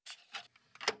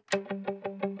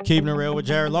Keeping it real with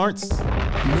Jared Lawrence.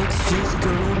 Next year's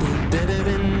gonna be better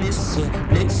than this year.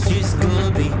 Next year's gonna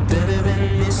be better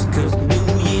than this. Cause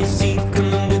New Year's Eve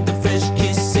coming with the fresh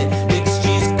kiss. Next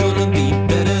year's gonna be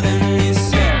better than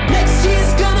this year. Next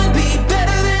year's gonna be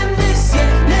better than this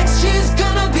year. Next year's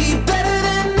gonna be better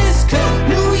than this. Cause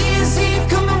New Year's Eve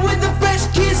coming with the fresh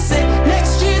kiss.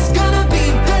 Next year's gonna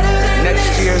be better than this.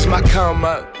 Next year's my come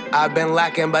up. I've been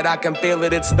lacking, but I can feel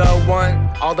it, it's the one.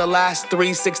 All the last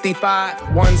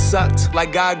 365, one sucked.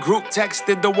 Like God group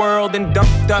texted the world and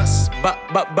dumped us. But,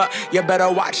 you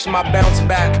better watch my bounce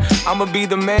back. I'ma be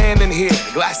the man in here,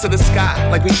 glass to the sky,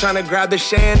 like we tryna grab the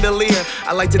chandelier.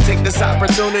 I like to take this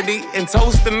opportunity and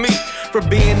toast to me for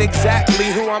being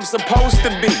exactly who I'm supposed to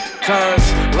be.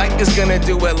 Cause light is gonna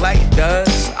do what light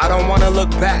does. I don't wanna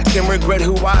look back and regret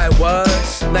who I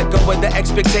was. Let go of the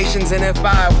expectations, and if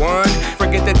I won,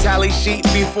 forget the tally sheet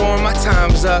before my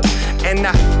time's up. And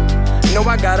I know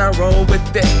I gotta roll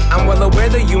with it. I'm well aware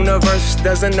the universe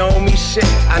doesn't know me shit.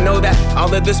 I know that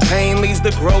all of this pain leads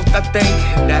to growth. I think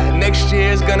that next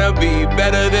year's gonna be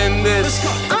better than this.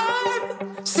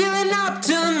 I'm still an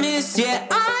optimist, yeah.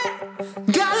 I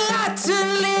got a lot to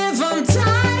live. I'm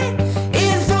tired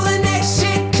in for the next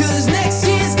shit. Cause next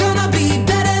year's gonna be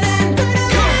better than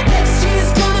next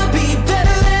year's gonna be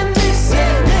better than this.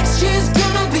 Yeah, next year's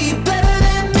gonna be better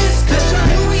than this. Cause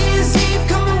New Year's Eve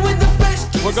coming with the fresh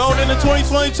kiss. We're going into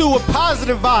 2022 with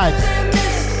positive vibes.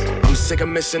 I'm sick of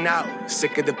missing out,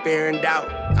 sick of the fear and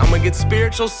doubt. I'ma get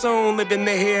spiritual soon, living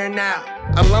the here and now.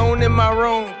 Alone in my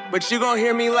room, but you gon'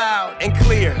 hear me loud and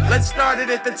clear. Let's start it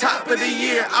at the top of the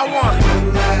year. I want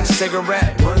one last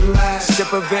cigarette, one last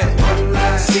sip of it, one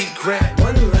last secret,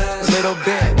 one last little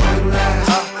bit, one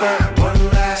last upper, one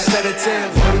last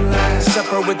sedative, one last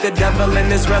supper with the devil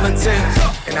and his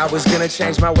relative. And I was gonna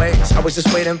change my ways. I was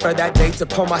just waiting for that day to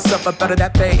pull myself up out of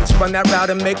that phase. Run that route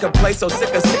and make a play. So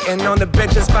sick of sitting on the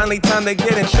bench. It's finally time to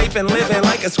get in shape and living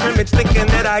like a scrimmage. Thinking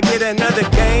that I get another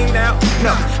game now.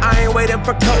 No, I ain't waiting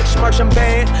for coach, marching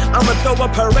band. I'ma throw a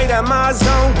parade at my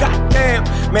zone. Goddamn,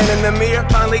 man in the mirror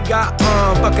finally got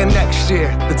on. Fucking next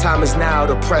year, the time is now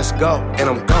to press go, and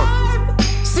I'm gone.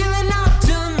 Still an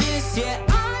optimist, yeah.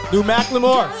 New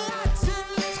Macklemore.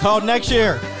 It's called Next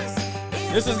Year.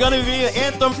 This is gonna be an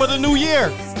anthem for the new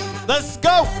year. Let's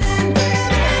go.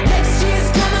 Next year's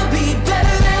gonna be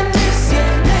better than this.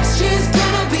 Yeah, next year's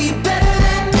gonna be better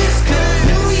than this. Cause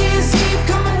New Year's Eve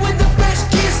coming with the fresh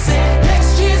kiss.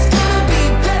 Next year's gonna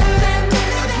be better than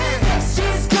this. Next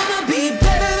year's gonna be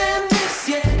better than this.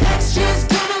 Yeah, next year's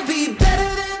gonna be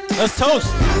better than this. Let's toast.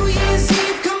 New Year's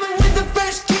Eve coming with the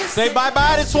fresh kiss. Say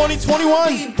bye-bye to 2021.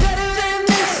 Be better than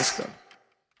this. Let's go.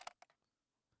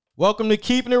 Welcome to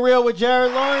Keeping It Real with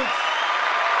Jared Lawrence.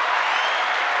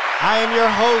 I am your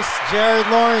host, Jared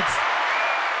Lawrence.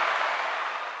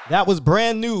 That was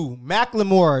brand new,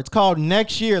 Macklemore. It's called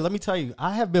Next Year. Let me tell you,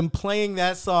 I have been playing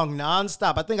that song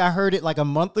nonstop. I think I heard it like a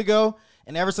month ago,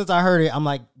 and ever since I heard it, I'm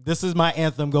like, this is my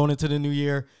anthem going into the new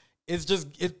year.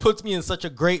 It puts me in such a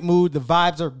great mood. The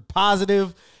vibes are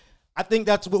positive. I think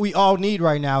that's what we all need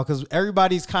right now because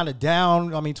everybody's kind of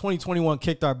down. I mean, 2021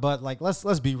 kicked our butt. Like,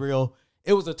 let's be real.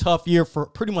 It was a tough year for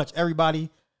pretty much everybody.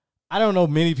 I don't know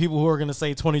many people who are going to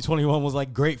say 2021 was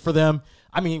like great for them.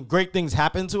 I mean, great things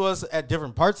happened to us at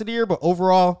different parts of the year, but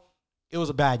overall, it was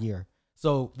a bad year.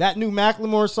 So that new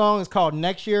Macklemore song is called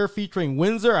Next Year featuring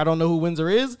Windsor. I don't know who Windsor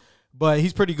is, but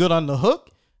he's pretty good on the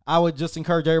hook. I would just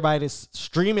encourage everybody to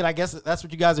stream it. I guess that's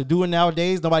what you guys are doing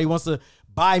nowadays. Nobody wants to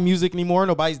buy music anymore.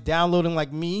 Nobody's downloading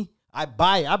like me. I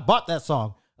bought that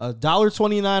song.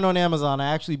 $1.29 on Amazon.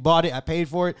 I actually bought it. I paid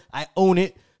for it. I own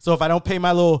it. So if I don't pay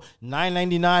my little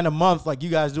 $9.99 a month like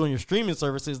you guys do on your streaming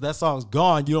services, that song's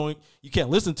gone. You can't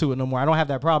listen to it no more. I don't have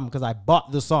that problem because I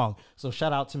bought the song. So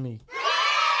shout out to me.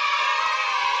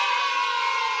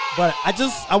 But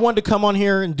I wanted to come on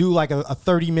here and do like a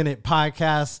 30-minute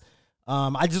podcast.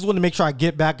 I just want to make sure I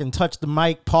get back and touch the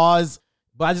mic, pause.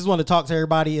 But I just want to talk to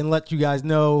everybody and let you guys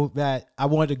know that I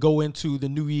wanted to go into the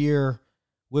new year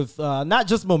with not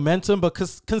just momentum, but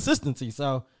consistency.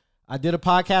 So I did a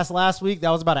podcast last week. That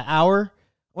was about an hour. I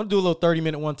want to do a little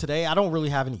 30-minute one today. I don't really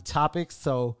have any topics,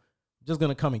 so I'm just going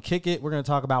to come and kick it. We're going to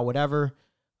talk about whatever.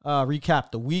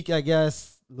 Recap the week, I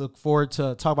guess. Look forward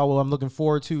to talk about what I'm looking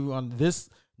forward to on this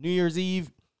New Year's Eve,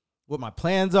 what my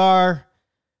plans are,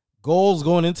 goals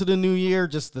going into the new year,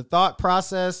 just the thought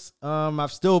process.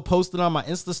 I've still posted on my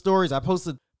Insta stories. I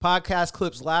posted podcast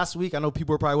clips last week. I know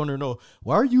people are probably wondering, oh,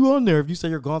 why are you on there if you say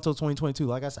you're gone till 2022?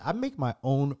 Like I said, I make my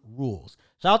own rules.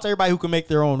 Shout out to everybody who can make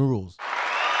their own rules.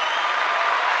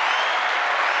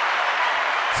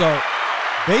 So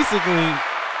basically,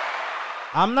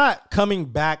 I'm not coming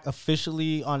back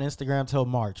officially on Instagram till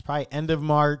March, probably end of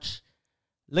March,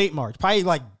 late March, probably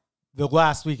like the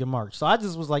last week of March. So I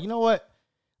just was like, you know what?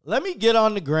 Let me get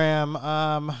on the gram.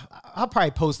 I'll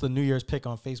probably post the New Year's pic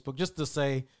on Facebook just to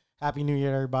say Happy New Year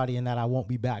to everybody and that I won't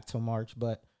be back till March.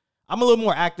 But I'm a little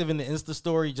more active in the Insta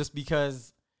story just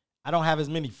because I don't have as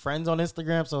many friends on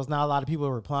Instagram. So it's not a lot of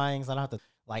people replying. So I don't have to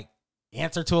like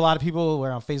answer to a lot of people,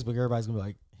 where on Facebook, everybody's going to be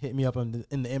like, hit me up in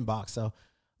the inbox. So a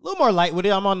little more light with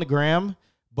it. I'm on the gram.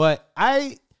 But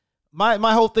my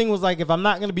whole thing was like, if I'm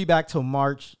not going to be back till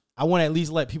March, I want to at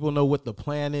least let people know what the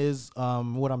plan is,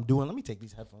 what I'm doing. Let me take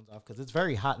these headphones off because it's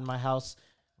very hot in my house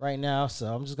right now. So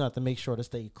I'm just going to have to make sure to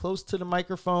stay close to the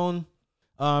microphone.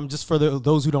 Just for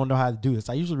those who don't know how to do this,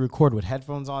 I usually record with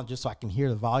headphones on just so I can hear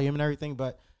the volume and everything.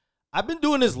 But I've been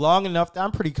doing this long enough that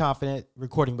I'm pretty confident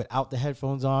recording without the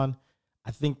headphones on.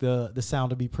 I think the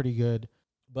sound will be pretty good.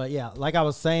 But yeah, like I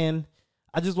was saying,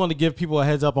 I just want to give people a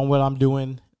heads up on what I'm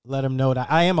doing. Let them know that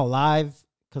I am alive.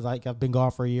 Because I've been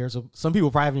gone for a year. So some people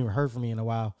probably haven't even heard from me in a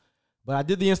while. But I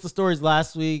did the Insta stories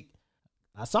last week.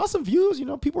 I saw some views.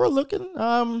 People are looking.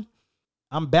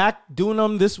 I'm back doing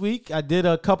them this week. I did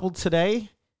a couple today.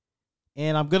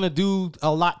 And I'm going to do a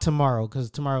lot tomorrow.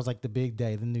 Because tomorrow's like the big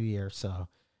day, the new year. So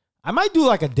I might do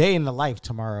like a day in the life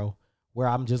tomorrow. Where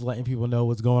I'm just letting people know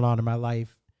what's going on in my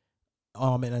life.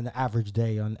 In an average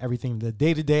day on everything. The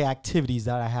day-to-day activities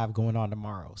that I have going on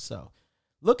tomorrow. So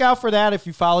look out for that if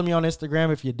you follow me on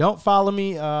Instagram. If you don't follow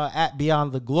me, at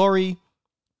Beyond the Glory,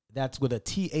 that's with a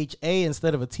THA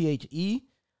instead of a THE.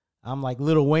 I'm like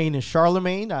Lil Wayne and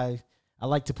Charlemagne. I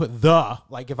like to put the.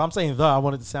 Like if I'm saying the, I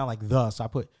want it to sound like the. So I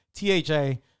put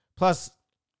THA. Plus,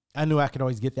 I knew I could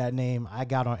always get that name. I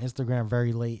got on Instagram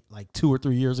very late, like 2 or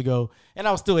 3 years ago, and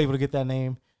I was still able to get that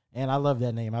name. And I love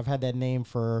that name. I've had that name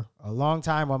for a long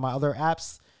time on my other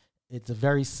apps. It's a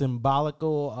very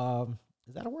symbolical,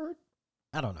 is that a word?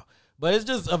 I don't know. But it's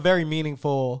just a very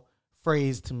meaningful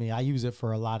phrase to me. I use it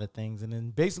for a lot of things. And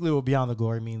then basically what Beyond the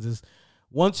Glory means is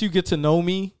once you get to know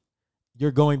me,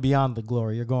 you're going beyond the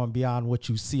glory. You're going beyond what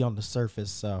you see on the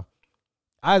surface. So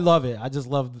I love it. I just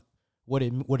love what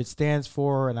it stands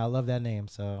for, and I love that name.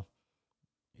 So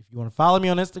if you want to follow me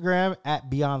on Instagram, at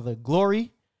Beyond the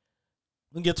Glory.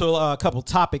 We'll get to a couple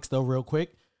topics, though, real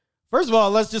quick. First of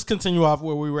all, let's just continue off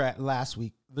where we were at last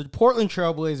week. The Portland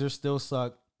Trailblazers still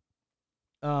suck.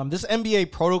 This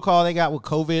NBA protocol they got with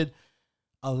COVID,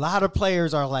 a lot of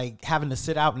players are like having to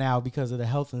sit out now because of the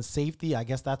health and safety. I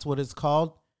guess that's what it's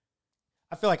called.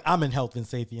 I feel like I'm in health and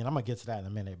safety, and I'm going to get to that in a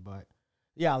minute. But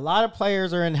yeah, a lot of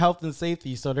players are in health and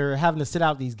safety, so they're having to sit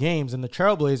out these games. And the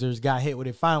Trailblazers got hit with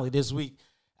it finally this week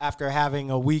after having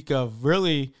a week of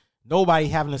really nobody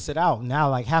having to sit out.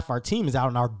 Now like half our team is out,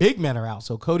 and our big men are out.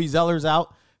 So Cody Zeller's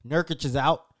out, Nurkic is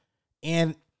out.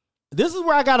 And this is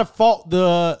where I got to fault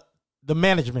the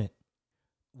management.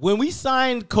 When we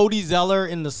signed Cody Zeller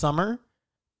in the summer,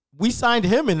 we signed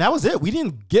him and that was it. We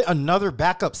didn't get another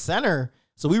backup center.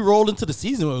 So we rolled into the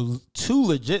season with 2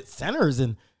 legit centers.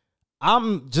 And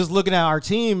I'm just looking at our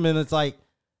team and it's like,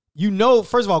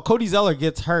 first of all, Cody Zeller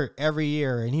gets hurt every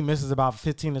year and he misses about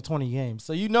 15 to 20 games.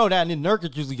 So that, and then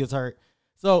Nurkic usually gets hurt.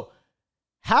 So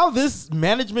how this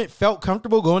management felt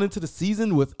comfortable going into the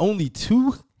season with only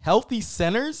 2 healthy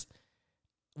centers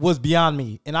was beyond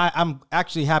me. And I'm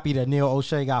actually happy that Neil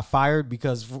O'Shea got fired,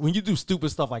 because when you do stupid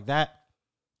stuff like that,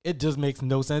 it just makes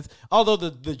no sense. Although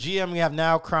the GM we have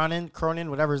now, Cronin,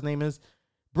 whatever his name is,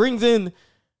 brings in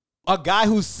a guy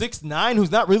who's 6'9", who's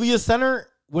not really a center,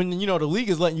 when, the league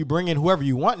is letting you bring in whoever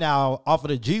you want now off of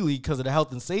the G League because of the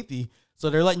health and safety. So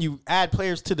they're letting you add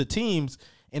players to the teams.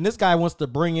 And this guy wants to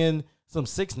bring in some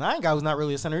 6'9" guy who's not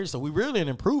really a center. So we really didn't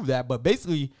improve that. But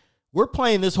basically, we're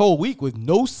playing this whole week with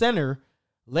no center.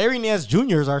 Larry Nance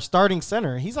Jr. is our starting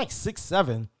center. He's like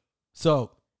 6'7".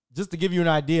 So just to give you an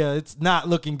idea, it's not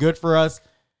looking good for us.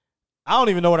 I don't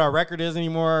even know what our record is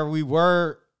anymore. We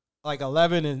were like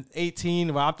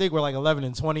 11-18. Well, I think we're like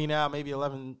 11-20 now, maybe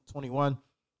 11-21.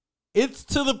 It's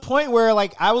to the point where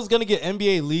like I was going to get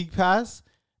NBA League Pass,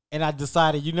 and I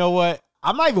decided, you know what?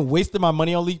 I'm not even wasting my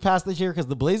money on League Pass this year because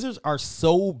the Blazers are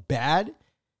so bad.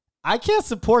 I can't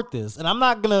support this, and I'm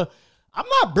not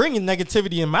bringing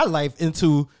negativity in my life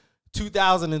into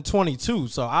 2022.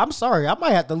 So I'm sorry. I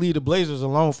might have to leave the Blazers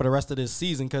alone for the rest of this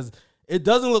season because it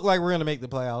doesn't look like we're going to make the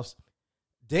playoffs.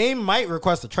 Dame might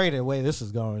request a trade the way this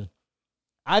is going.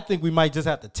 I think we might just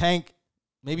have to tank,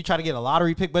 maybe try to get a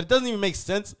lottery pick, but it doesn't even make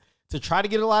sense to try to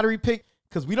get a lottery pick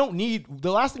because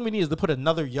the last thing we need is to put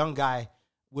another young guy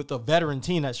with a veteran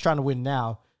team that's trying to win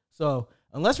now. So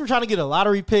unless we're trying to get a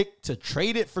lottery pick to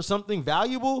trade it for something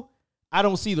valuable, I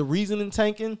don't see the reason in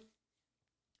tanking.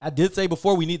 I did say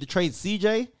before we need to trade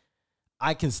CJ.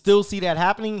 I can still see that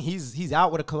happening. He's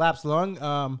out with a collapsed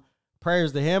lung.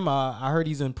 Prayers to him. I heard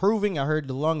he's improving. I heard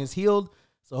the lung is healed.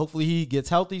 So hopefully he gets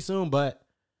healthy soon. But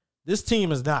this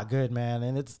team is not good, man.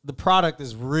 And the product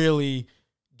is really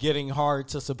getting hard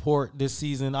to support this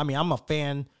season. I mean, I'm a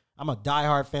fan. I'm a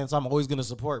diehard fan, so I'm always going to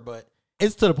support. But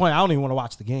it's to the point I don't even want to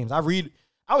watch the games. I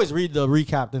always read the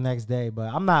recap the next day,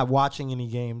 but I'm not watching any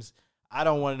games. I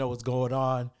don't want to know what's going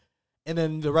on. And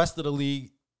then the rest of the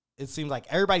league, it seems like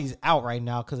everybody's out right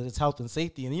now because of its health and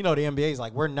safety. And, the NBA is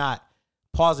like, we're not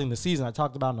pausing the season. I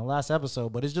talked about in the last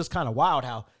episode, but it's just kind of wild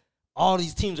how all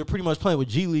these teams are pretty much playing with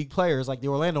G League players, like the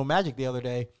Orlando Magic the other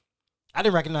day. I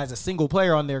didn't recognize a single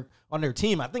player on their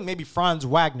team. I think maybe Franz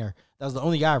Wagner. That was the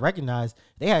only guy I recognized.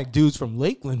 They had dudes from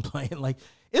Lakeland playing. Like,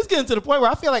 it's getting to the point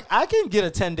where I feel like I can get a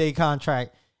 10-day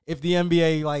contract if the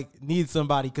NBA needs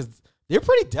somebody because they're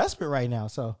pretty desperate right now.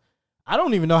 So I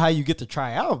don't even know how you get to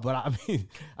try out, but I mean,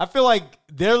 I feel like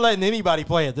they're letting anybody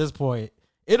play at this point.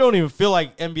 It don't even feel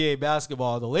like NBA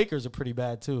basketball. The Lakers are pretty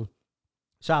bad too.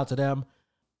 Shout out to them.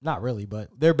 Not really, but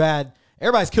they're bad.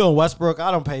 Everybody's killing Westbrook.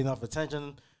 I don't pay enough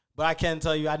attention, but I can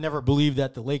tell you I never believed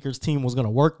that the Lakers team was going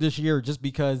to work this year just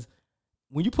because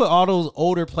when you put all those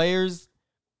older players,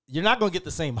 you're not going to get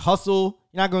the same hustle.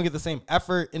 You're not going to get the same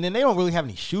effort. And then they don't really have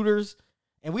any shooters.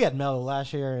 And we had Melo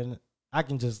last year, and I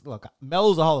can just look.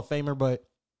 Melo's a Hall of Famer, but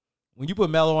when you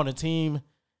put Melo on a team,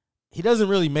 he doesn't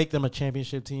really make them a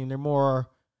championship team. They're going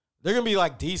to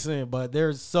be decent, but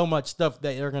there's so much stuff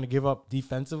that they're going to give up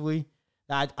defensively.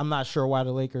 I'm not sure why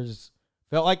the Lakers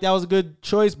felt like that was a good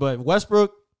choice, but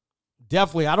Westbrook,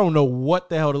 definitely, I don't know what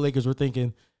the hell the Lakers were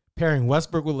thinking pairing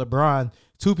Westbrook with LeBron,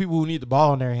 two people who need the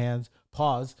ball in their hands,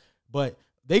 but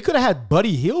they could have had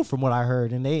Buddy Hield from what I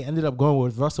heard, and they ended up going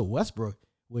with Russell Westbrook,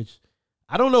 which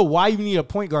I don't know why you need a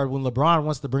point guard when LeBron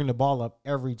wants to bring the ball up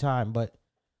every time, but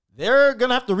they're going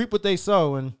to have to reap what they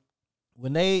sow, and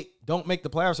when they don't make the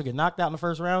playoffs or get knocked out in the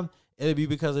first round, it'll be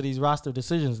because of these roster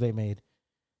decisions they made.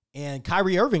 And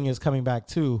Kyrie Irving is coming back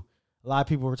too. A lot of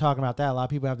people were talking about that. A lot of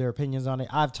people have their opinions on it.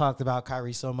 I've talked about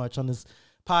Kyrie so much on this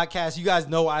podcast. You guys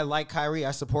know I like Kyrie.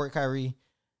 I support Kyrie.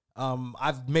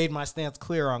 I've made my stance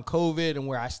clear on COVID and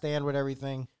where I stand with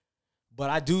everything. But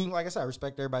I do, like I said, I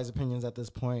respect everybody's opinions at this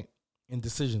point in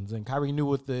decisions. And Kyrie knew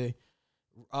what the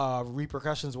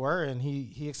repercussions were, and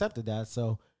he accepted that.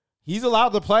 So he's allowed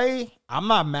to play. I'm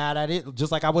not mad at it,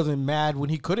 just like I wasn't mad when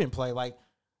he couldn't play. Like,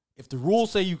 if the rules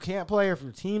say you can't play or if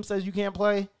your team says you can't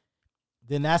play,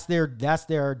 then that's their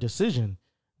decision.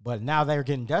 But now they're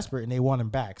getting desperate and they want him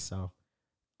back. So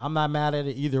I'm not mad at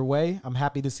it either way. I'm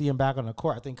happy to see him back on the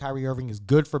court. I think Kyrie Irving is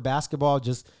good for basketball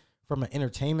just from an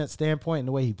entertainment standpoint and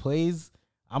the way he plays.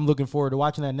 I'm looking forward to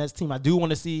watching that Nets team. I do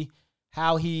want to see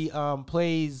how he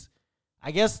plays,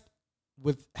 I guess,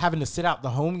 with having to sit out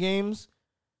the home games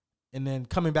and then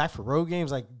coming back for road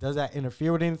games. Like, does that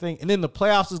interfere with anything? And then the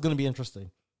playoffs is going to be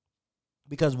interesting.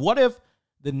 Because what if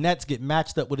the Nets get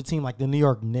matched up with a team like the New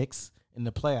York Knicks in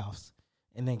the playoffs,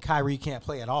 and then Kyrie can't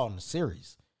play at all in the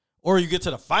series? Or you get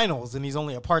to the finals, and he's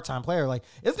only a part-time player. Like,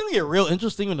 it's going to get real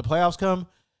interesting when the playoffs come.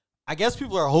 I guess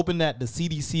people are hoping that the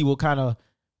CDC will kind of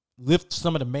lift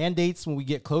some of the mandates when we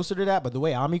get closer to that. But the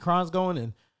way Omicron's going,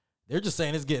 and they're just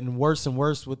saying it's getting worse and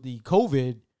worse with the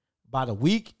COVID by the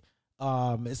week.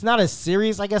 It's not as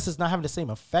serious. I guess it's not having the same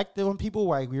effect on people.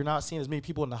 Like, we're not seeing as many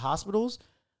people in the hospitals.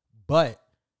 But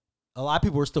a lot of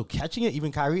people were still catching it.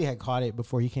 Even Kyrie had caught it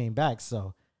before he came back.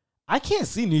 So I can't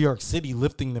see New York City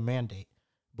lifting the mandate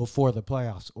before the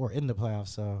playoffs or in the playoffs.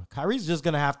 So Kyrie's just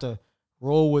going to have to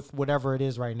roll with whatever it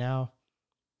is right now.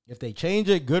 If they change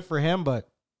it, good for him. But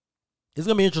it's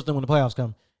going to be interesting when the playoffs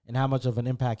come and how much of an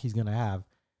impact he's going to have.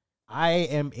 I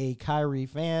am a Kyrie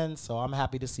fan, so I'm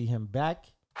happy to see him back.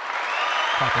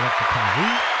 Clap it up for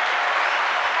Kyrie.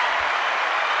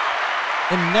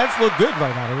 And the Nets look good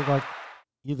right now. They look like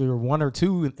either 1 or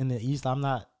 2 in the East. I'm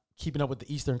not keeping up with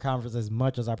the Eastern Conference as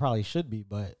much as I probably should be,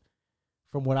 but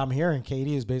from what I'm hearing,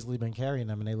 KD has basically been carrying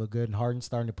them, and they look good, and Harden's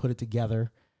starting to put it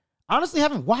together. Honestly,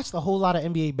 haven't watched a whole lot of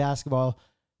NBA basketball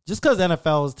just because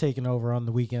NFL is taking over on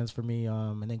the weekends for me.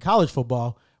 And then college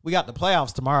football, we got the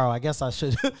playoffs tomorrow. I guess I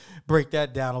should break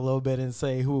that down a little bit and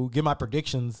say give my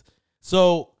predictions.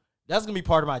 So that's going to be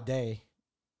part of my day.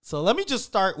 So let me just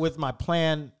start with my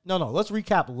plan. No, let's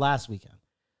recap last weekend.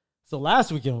 So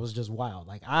last weekend was just wild.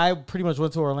 Like, I pretty much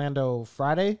went to Orlando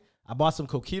Friday. I bought some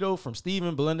coquito from Steve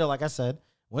and Belinda, like I said.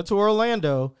 Went to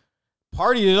Orlando,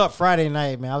 partied it up Friday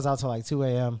night, man. I was out till like 2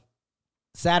 a.m.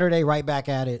 Saturday, right back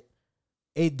at it.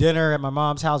 Ate dinner at my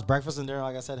mom's house, breakfast and dinner,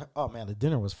 like I said. Oh, man, the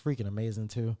dinner was freaking amazing,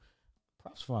 too.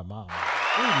 Props for my mom.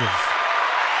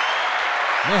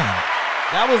 Man,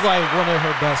 That was like one of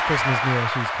her best Christmas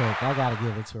meals she's cooked. I gotta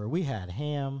give it to her. We had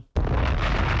ham. We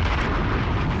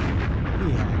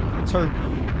had turkey. We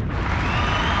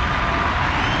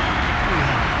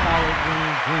had collard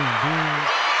greens, green beans.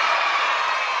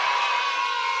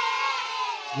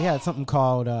 We had something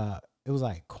called it was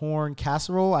like corn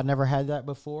casserole. I never had that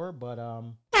before, but it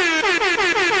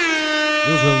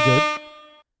was really good.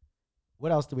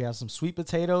 What else do we have? Some sweet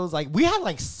potatoes. Like we had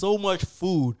like so much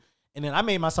food. And then I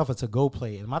made myself a to-go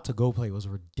plate, and my to-go plate was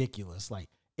ridiculous. Like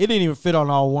it didn't even fit on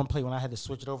all one plate when I had to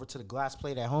switch it over to the glass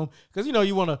plate at home. Because you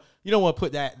don't want to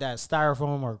put that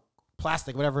styrofoam or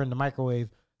plastic, whatever, in the microwave.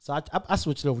 So I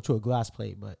switched it over to a glass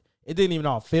plate, but it didn't even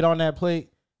all fit on that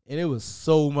plate. And it was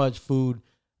so much food.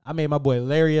 I made my boy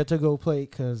Larry a to-go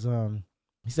plate because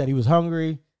he said he was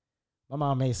hungry. My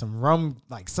mom made some rum,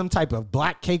 like some type of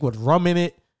black cake with rum in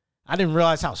it. I didn't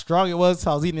realize how strong it was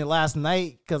until I was eating it last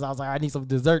night because I was like, I need some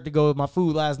dessert to go with my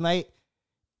food last night.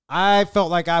 I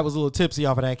felt like I was a little tipsy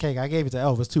off of that cake. I gave it to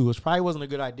Elvis too, which probably wasn't a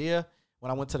good idea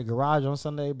when I went to the garage on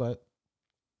Sunday, but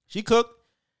she cooked.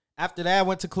 After that, I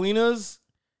went to Kalina's,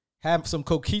 had some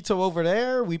coquito over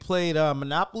there. We played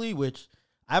Monopoly, which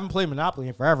I haven't played Monopoly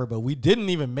in forever, but we didn't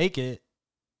even make it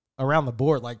around the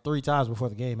board like 3 times before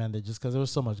the game ended just because there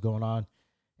was so much going on.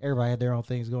 Everybody had their own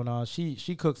things going on.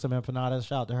 She cooked some empanadas.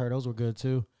 Shout out to her. Those were good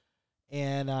too.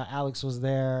 And Alex was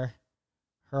there.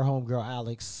 Her homegirl,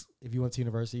 Alex. If you went to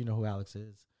university, you know who Alex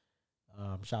is.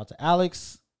 Shout out to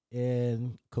Alex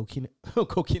and Kalina's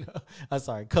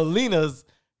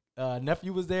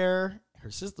nephew was there. Her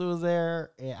sister was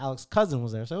there. And Alex's cousin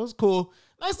was there. So it was cool.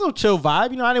 Nice little chill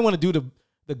vibe. I didn't want to do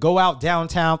the go out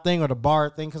downtown thing or the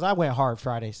bar thing because I went hard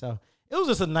Friday. So it was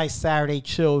just a nice Saturday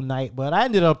chill night. But I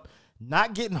ended up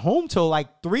not getting home till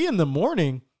like 3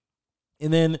 a.m.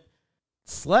 and then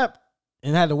slept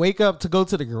and had to wake up to go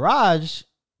to the garage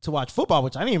to watch football,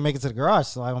 which I didn't even make it to the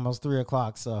garage till like almost 3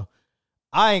 o'clock. So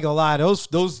I ain't gonna lie,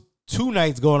 those 2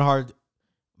 nights going hard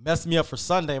messed me up for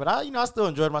Sunday, but I still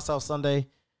enjoyed myself Sunday.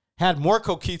 Had more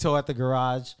coquito at the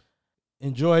garage.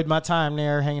 Enjoyed my time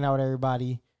there, hanging out with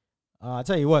everybody. I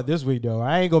tell you what, this week though,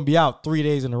 I ain't gonna be out 3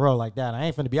 days in a row like that. I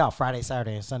ain't finna be out Friday,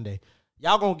 Saturday, and Sunday.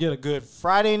 Y'all gonna get a good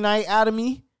Friday night out of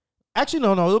me. Actually,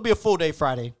 no, it'll be a full day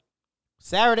Friday.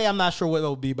 Saturday, I'm not sure what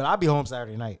it'll be, but I'll be home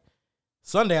Saturday night.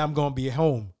 Sunday, I'm gonna be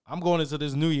home. I'm going into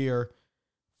this new year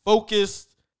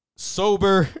focused,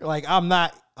 sober. Like I'm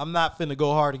not finna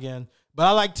go hard again. But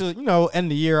I like to,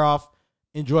 end the year off,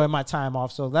 enjoy my time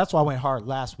off. So that's why I went hard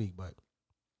last week. But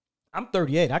I'm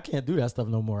 38. I can't do that stuff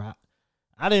no more.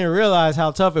 I didn't realize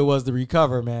how tough it was to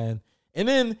recover, man. And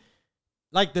then,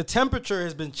 like, the temperature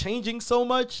has been changing so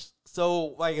much.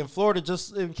 So, like, in Florida,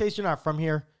 just in case you're not from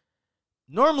here,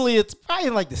 normally it's probably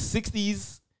in, like, the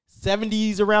 60s,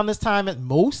 70s around this time at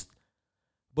most.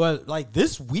 But, like,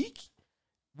 this week,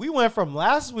 we went from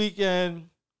last weekend,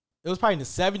 it was probably in the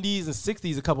 70s and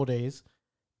 60s a couple days.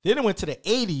 Then it went to the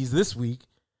 80s this week.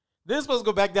 Then it's supposed to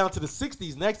go back down to the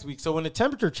 60s next week. So, when the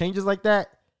temperature changes like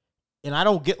that, and I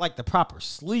don't get, like, the proper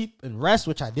sleep and rest,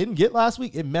 which I didn't get last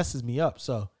week, it messes me up.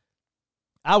 So,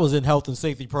 I was in health and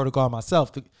safety protocol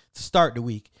myself to start the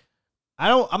week.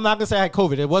 I'm not going to say I had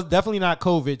COVID. It was definitely not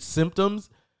COVID symptoms.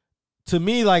 To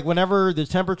me, like, whenever the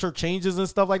temperature changes and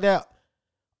stuff like that,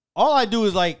 all I do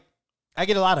is, like, I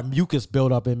get a lot of mucus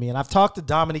buildup in me. And I've talked to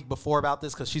Dominique before about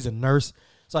this because she's a nurse.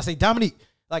 So I say, Dominique,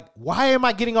 like, why am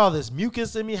I getting all this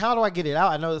mucus in me? How do I get it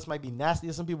out? I know this might be nasty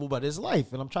to some people, but it's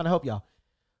life, and I'm trying to help y'all.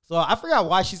 So I forgot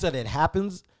why she said it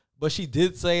happens, but she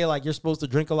did say, like, you're supposed to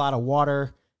drink a lot of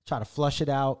water, try to flush it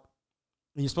out,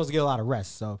 and you're supposed to get a lot of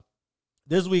rest. So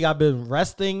this week I've been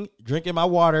resting, drinking my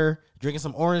water, drinking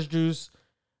some orange juice,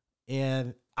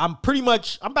 and I'm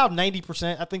about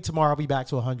 90%. I think tomorrow I'll be back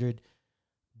to 100,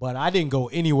 but I didn't go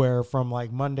anywhere from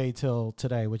like Monday till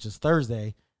today, which is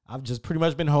Thursday. I've just pretty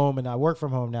much been home, and I work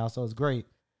from home now, so it's great.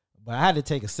 But I had to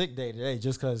take a sick day today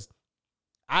just because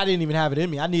I didn't even have it in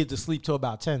me. I needed to sleep till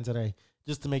about 10 today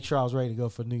just to make sure I was ready to go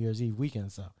for New Year's Eve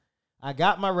weekend. So I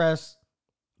got my rest,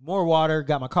 more water,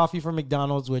 got my coffee from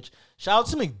McDonald's, which shout out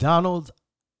to McDonald's.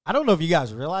 I don't know if you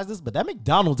guys realize this, but that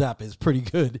McDonald's app is pretty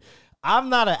good. I'm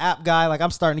not an app guy. Like,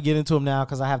 I'm starting to get into them now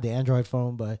because I have the Android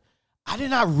phone, but I did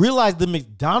not realize the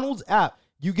McDonald's app,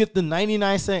 you get the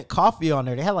 99-cent coffee on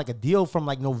there. They had like a deal from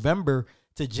like November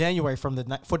to January for the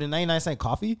 99-cent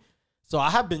coffee. So I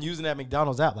have been using that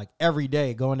McDonald's app like every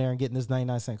day, going there and getting this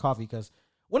 99-cent coffee, because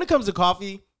when it comes to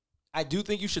coffee, I do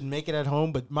think you should make it at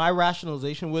home. But my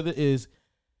rationalization with it is,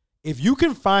 if you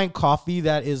can find coffee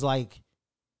that is like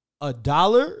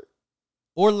 $1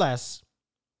 or less,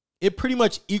 it pretty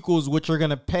much equals what you're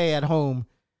going to pay at home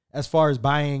as far as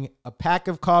buying a pack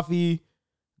of coffee,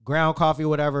 ground coffee,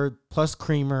 whatever, plus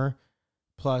creamer,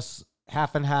 plus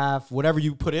half and half, whatever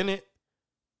you put in it,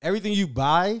 everything you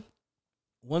buy,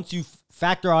 once you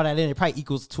factor all that in, it probably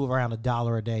equals to around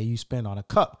 $1 a day you spend on a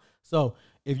cup. So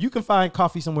if you can find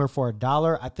coffee somewhere for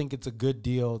 $1, I think it's a good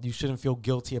deal. You shouldn't feel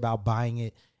guilty about buying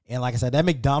it. And like I said, that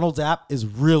McDonald's app is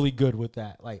really good with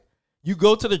that. Like, you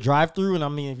go to the drive-thru, and I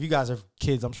mean, if you guys are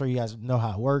kids, I'm sure you guys know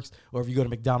how it works, or if you go to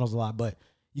McDonald's a lot, but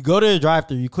you go to the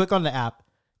drive-thru, you click on the app,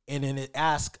 and then it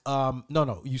asks,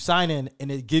 you sign in,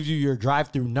 and it gives you your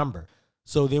drive-thru number.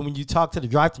 So then when you talk to the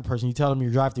drive-thru person, you tell them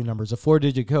your drive-thru number. It's a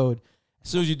 4-digit code. As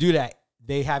soon as you do that,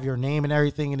 they have your name and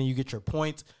everything, and then you get your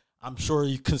points. I'm sure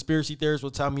you conspiracy theorists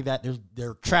will tell me that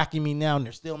they're tracking me now and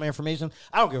they're stealing my information.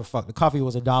 I don't give a fuck. The coffee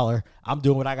was $1. I'm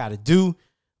doing what I got to do.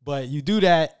 But you do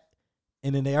that,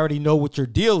 and then they already know what your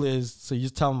deal is. So you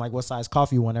just tell them like what size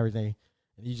coffee you want, everything.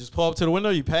 And you just pull up to the window,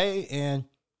 you pay, and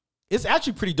it's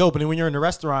actually pretty dope. And then when you're in the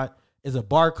restaurant, it's a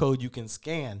barcode you can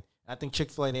scan. I think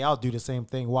Chick-fil-A, they all do the same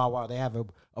thing. Wow, they have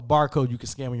a barcode you can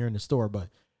scan when you're in the store. But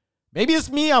maybe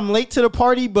it's me. I'm late to the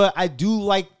party, but I do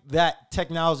like that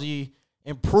technology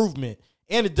improvement.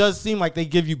 And it does seem like they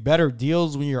give you better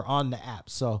deals when you're on the app.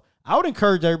 So I would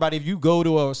encourage everybody, if you go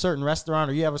to a certain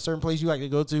restaurant or you have a certain place you like to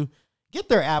go to, get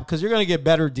their app, because you're going to get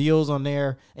better deals on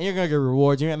there and you're going to get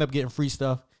rewards. You're going to end up getting free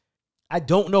stuff. I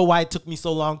don't know why it took me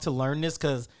so long to learn this,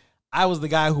 because I was the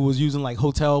guy who was using like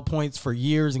hotel points for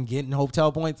years and getting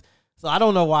hotel points. So I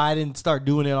don't know why I didn't start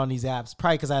doing it on these apps.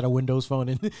 Probably because I had a Windows phone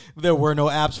and there were no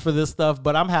apps for this stuff,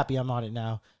 but I'm happy I'm on it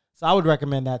now. So I would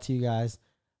recommend that to you guys.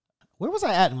 Where was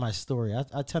I at in my story?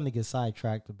 I tend to get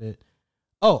sidetracked a bit.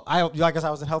 Oh, like I said,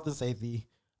 I was in health and safety.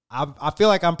 I feel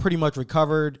like I'm pretty much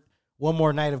recovered. One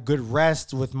more night of good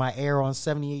rest with my air on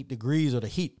 78 degrees, or the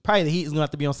heat. Probably the heat is going to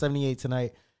have to be on 78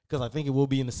 tonight, because I think it will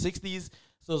be in the 60s.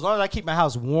 So as long as I keep my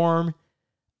house warm,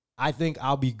 I think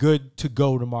I'll be good to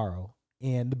go tomorrow.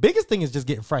 And the biggest thing is just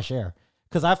getting fresh air.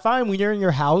 Because I find when you're in your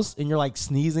house and you're like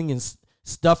sneezing and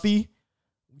stuffy,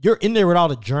 you're in there with all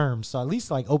the germs. So at least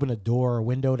like open a door or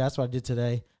window. That's what I did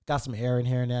today. Got some air in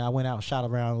here and there. I went out and shot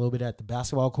around a little bit at the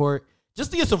basketball court just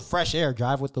to get some fresh air.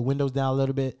 Drive with the windows down a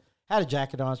little bit. Had a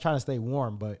jacket on. I was trying to stay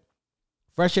warm, but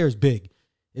fresh air is big.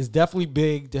 It's definitely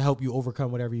big to help you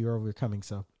overcome whatever you're overcoming.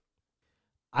 So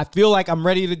I feel like I'm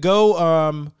ready to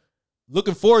go.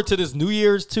 Looking forward to this New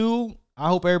Year's too. I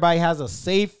hope everybody has a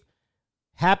safe,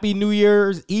 happy New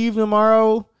Year's Eve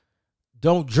tomorrow.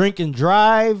 Don't drink and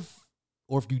drive.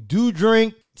 Or if you do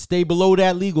drink, stay below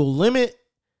that legal limit.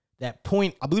 That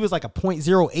point, I believe it's like a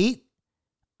 0.08.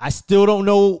 I still don't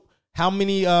know how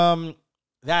many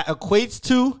that equates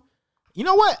to. You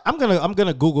know what? I'm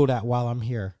gonna Google that while I'm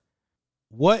here.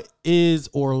 What is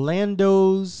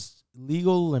Orlando's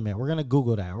legal limit? We're gonna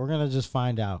Google that. We're gonna just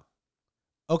find out.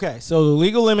 Okay, so the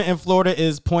legal limit in Florida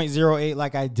is 0.08,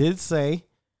 like I did say.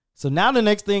 So now the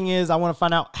next thing is I want to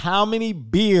find out how many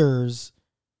beers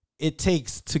it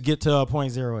takes to get to a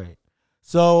 0.08.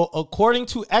 So according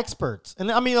to experts,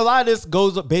 and I mean, a lot of this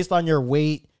goes based on your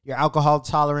weight, your alcohol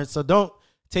tolerance. So don't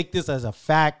take this as a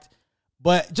fact,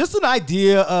 but just an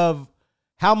idea of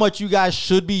how much you guys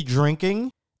should be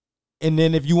drinking. And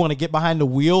then if you want to get behind the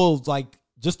wheel, like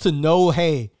just to know,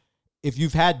 hey, if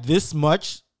you've had this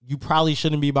much, you probably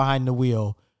shouldn't be behind the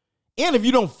wheel. And if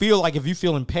you don't feel like, if you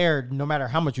feel impaired, no matter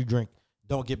how much you drink,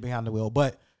 don't get behind the wheel.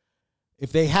 But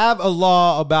if they have a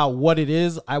law about what it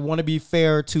is, I want to be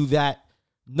fair to that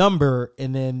number.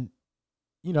 And then,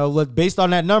 based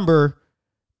on that number,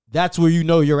 that's where you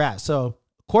know you're at. So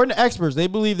according to experts, they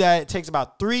believe that it takes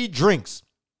about 3 drinks.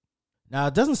 Now,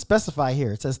 it doesn't specify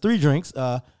here. It says 3 drinks,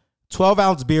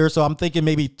 12-ounce beer. So I'm thinking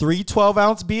maybe 3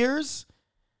 12-ounce beers,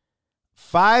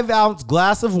 5-ounce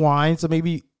glass of wine. So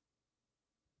maybe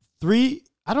 3.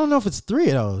 I don't know if it's 3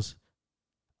 of those.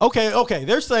 Okay.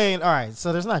 They're saying, all right,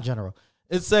 so there's not general.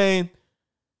 It's saying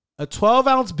a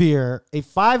 12-ounce beer, a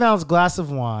 5-ounce glass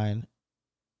of wine,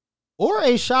 or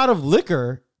a shot of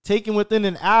liquor taken within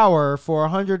an hour for a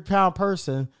 100-pound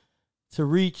person to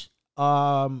reach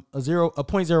a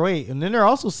 0.08. And then they're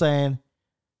also saying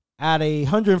at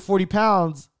 140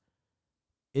 pounds,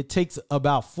 it takes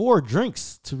about 4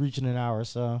 drinks to reach in an hour.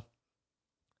 So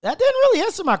that didn't really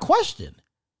answer my question.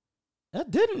 That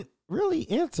didn't really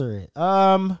answer it.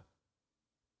 I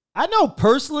know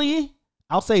personally,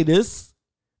 I'll say this.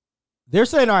 They're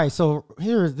saying, all right, so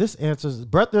this answers.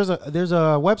 There's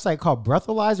a website called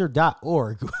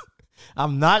breathalyzer.org.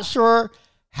 I'm not sure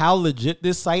how legit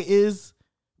this site is,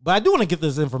 but I do want to get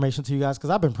this information to you guys because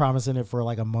I've been promising it for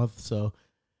like a month. So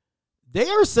they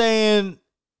are saying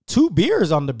 2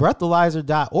 beers on the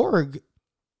breathalyzer.org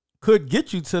could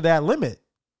get you to that limit.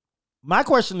 My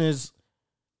question is,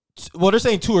 well, they're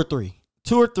saying 2 or 3.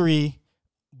 2 or 3,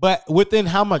 but within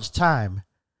how much time?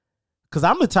 Because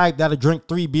I'm the type that'll drink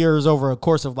 3 beers over a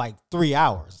course of like 3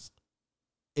 hours.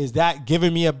 Is that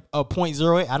giving me a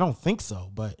 0.08? I don't think so,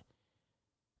 but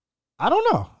I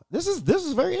don't know. This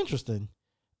is very interesting.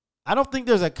 I don't think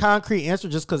there's a concrete answer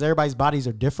just because everybody's bodies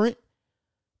are different.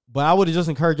 But I would just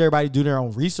encourage everybody to do their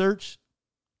own research.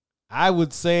 I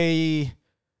would say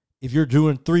if you're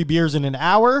doing 3 beers in an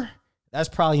hour, that's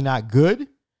probably not good.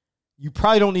 You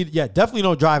probably don't need, definitely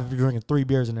don't drive if you're drinking 3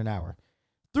 beers in an hour.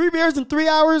 3 beers in 3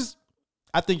 hours,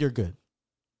 I think you're good.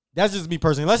 That's just me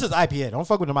personally. Unless it's IPA. Don't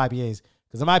fuck with them IPAs.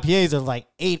 Because them IPAs are like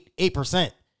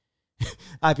 8%.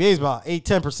 IPAs about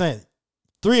 8-10%.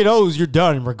 3 of those, you're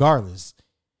done regardless.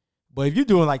 But if you're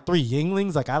doing like 3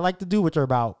 Yinglings, like I like to do, which are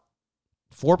about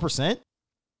 4%,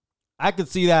 I could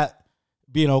see that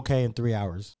being okay in 3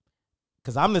 hours.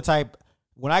 Because I'm the type,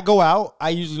 when I go out, I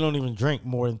usually don't even drink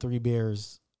more than 3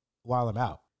 beers while I'm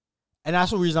out. And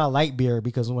that's the reason I like beer,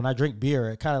 because when I drink beer,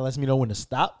 it kind of lets me know when to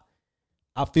stop.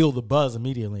 I feel the buzz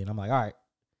immediately, and I'm like, all right,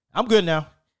 I'm good now.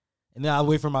 And then I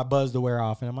wait for my buzz to wear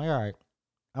off, and I'm like, all right,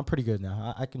 I'm pretty good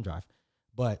now. I can drive.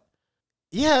 But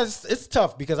yeah, it's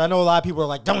tough because I know a lot of people are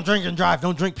like, don't drink and drive,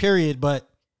 don't drink, period. But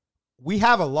we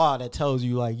have a law that tells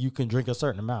you like you can drink a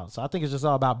certain amount. So I think it's just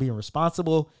all about being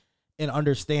responsible and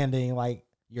understanding like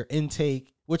your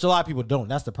intake, which a lot of people don't.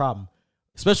 That's the problem,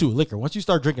 especially with liquor. Once you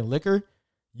start drinking liquor,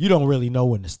 you don't really know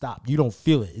when to stop. You don't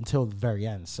feel it until the very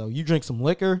end. So you drink some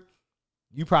liquor,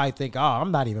 you probably think, oh,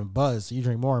 I'm not even buzzed. So you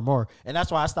drink more and more. And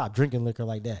that's why I stopped drinking liquor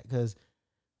like that, because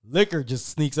liquor just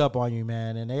sneaks up on you,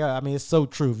 man. And it's so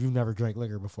true if you've never drank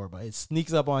liquor before, but it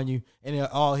sneaks up on you and it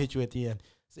all hit you at the end.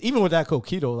 So even with that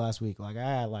Coquito last week, like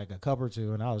I had like a cup or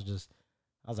two and I was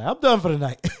like, I'm done for the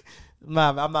night.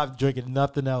 I'm not drinking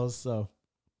nothing else. So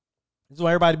I just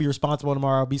want everybody to be responsible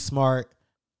tomorrow. Be smart.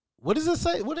 What does it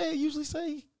say? What do they usually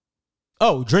say?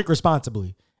 Oh, drink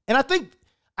responsibly. And I think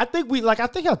I think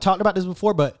I've talked about this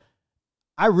before, but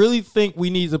I really think we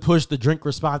need to push the drink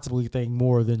responsibly thing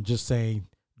more than just saying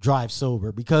drive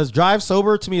sober, because drive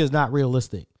sober to me is not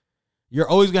realistic. You're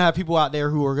always going to have people out there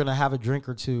who are going to have a drink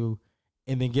or two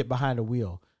and then get behind the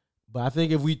wheel. But I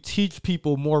think if we teach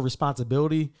people more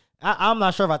responsibility, I'm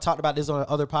not sure if I talked about this on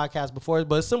other podcasts before,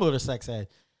 but it's similar to sex ed.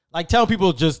 Like telling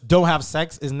people just don't have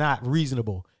sex is not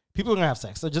reasonable. People are going to have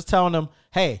sex. So just telling them,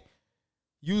 hey,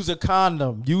 use a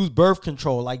condom, use birth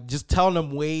control, like just telling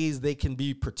them ways they can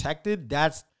be protected.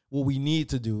 That's what we need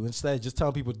to do instead of just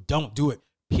telling people don't do it,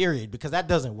 period, because that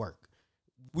doesn't work.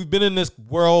 We've been in this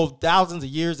world thousands of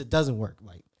years. It doesn't work.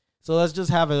 Like, so let's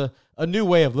just have a new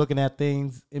way of looking at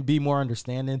things and be more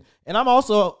understanding. And I'm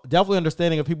also definitely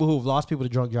understanding of people who have lost people to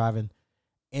drunk driving.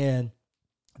 And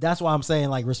that's why I'm saying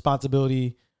like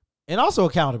responsibility and also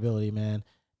accountability, man.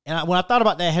 And when I thought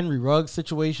about that Henry Ruggs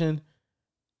situation,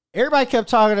 everybody kept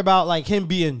talking about like him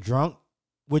being drunk,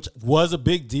 which was a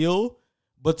big deal.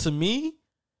 But to me,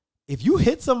 if you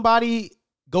hit somebody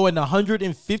going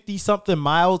 150 something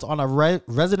miles on a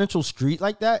residential street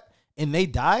like that and they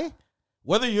die,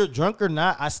 whether you're drunk or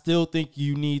not, I still think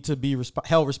you need to be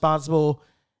held responsible,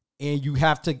 and you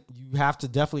have to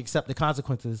definitely accept the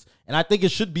consequences. And I think it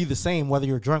should be the same whether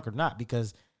you're drunk or not,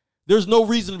 because there's no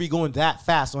reason to be going that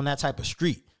fast on that type of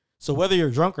street. So whether you're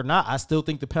drunk or not, I still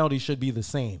think the penalty should be the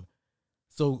same.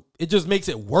 So it just makes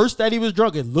it worse that he was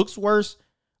drunk. It looks worse.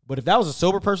 But if that was a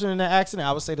sober person in that accident,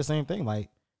 I would say the same thing.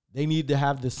 Like, they need to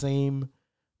have the same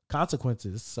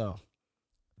consequences. So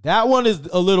that one is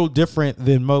a little different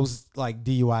than most like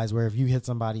DUIs, where if you hit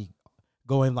somebody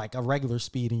going like a regular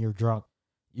speed and you're drunk,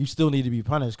 you still need to be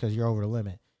punished because you're over the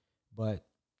limit. But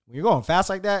when you're going fast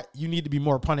like that, you need to be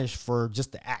more punished for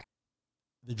just the act.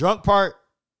 The drunk part,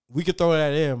 we could throw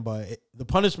that in, but the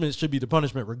punishment should be the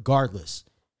punishment regardless.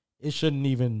 It shouldn't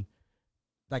even,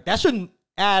 like, that shouldn't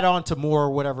add on to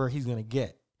more whatever he's going to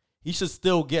get. He should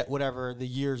still get whatever the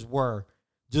years were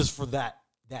just for that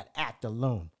act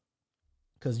alone.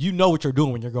 Because you know what you're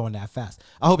doing when you're going that fast.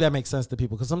 I hope that makes sense to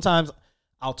people, because sometimes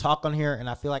I'll talk on here and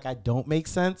I feel like I don't make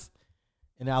sense.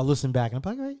 And I'll listen back and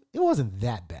I'm like, it wasn't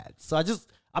that bad. So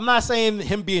I'm not saying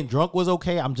him being drunk was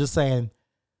okay. I'm just saying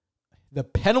the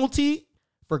penalty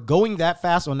for going that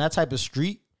fast on that type of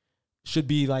street should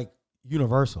be like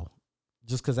universal,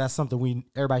 just because that's something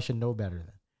everybody should know better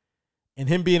than. And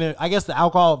him being, I guess the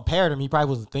alcohol impaired him. He probably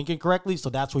wasn't thinking correctly. So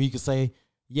that's where you could say,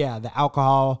 yeah, the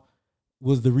alcohol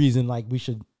was the reason, like, we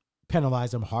should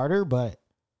penalize him harder. But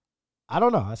I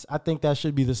don't know. I think that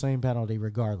should be the same penalty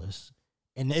regardless.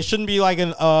 And it shouldn't be like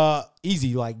an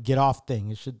easy, like, get off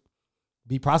thing. It should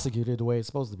be prosecuted the way it's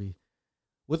supposed to be.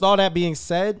 With all that being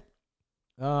said,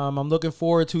 I'm looking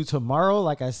forward to tomorrow.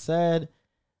 Like I said,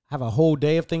 I have a whole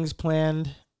day of things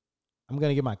planned. I'm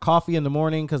going to get my coffee in the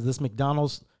morning because this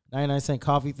McDonald's 99-cent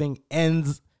coffee thing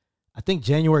ends, I think,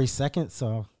 January 2nd.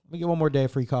 So let me get one more day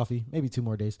of free coffee, maybe 2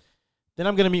 more days. Then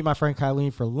I'm going to meet my friend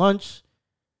Kylene for lunch.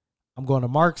 I'm going to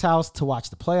Mark's house to watch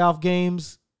the playoff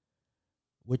games,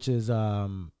 which is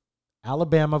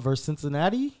Alabama versus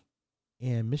Cincinnati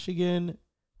and Michigan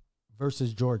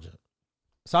versus Georgia.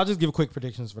 So I'll just give quick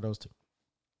predictions for those two.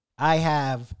 I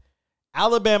have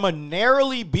Alabama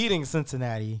narrowly beating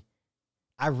Cincinnati.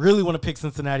 I really want to pick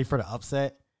Cincinnati for the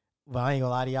upset, but I ain't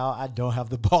gonna lie to y'all, I don't have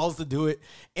the balls to do it.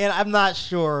 And I'm not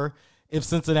sure if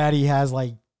Cincinnati has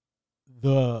like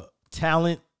the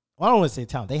talent. Well, I don't want to say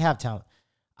talent. They have talent.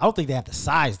 I don't think they have the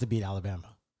size to beat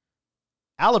Alabama.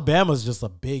 Alabama's just a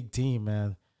big team,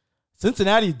 man.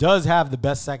 Cincinnati does have the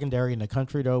best secondary in the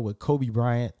country, though, with Kobe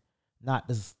Bryant, not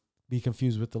to be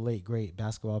confused with the late, great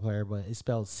basketball player, but it's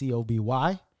spelled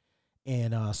C-O-B-Y,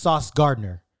 and Sauce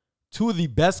Gardner, 2 of the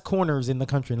best corners in the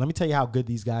country. And let me tell you how good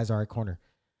these guys are at corner.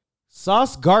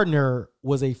 Sauce Gardner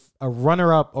was a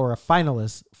runner-up or a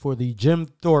finalist for the Jim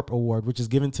Thorpe Award, which is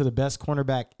given to the best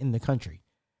cornerback in the country.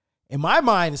 In my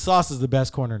mind, Sauce is the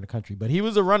best corner in the country, but he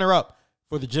was a runner-up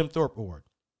for the Jim Thorpe Award.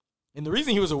 And the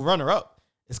reason he was a runner-up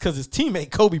is because his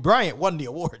teammate Kobe Bryant won the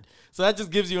award. So that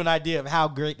just gives you an idea of how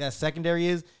great that secondary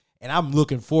is, and I'm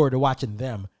looking forward to watching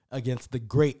them against the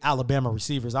great Alabama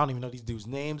receivers. I don't even know these dudes'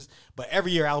 names, but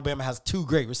every year Alabama has 2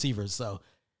 great receivers. So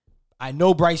I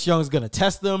know Bryce Young is going to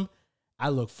test them. I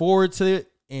look forward to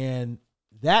it, and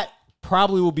that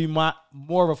probably will be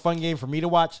more of a fun game for me to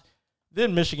watch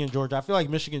than Michigan, Georgia. I feel like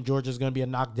Michigan, Georgia is going to be a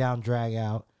knockdown, drag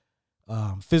out,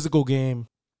 physical game.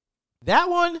 That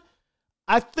one,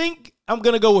 I think I'm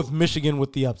going to go with Michigan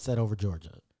with the upset over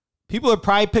Georgia. People are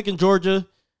probably picking Georgia.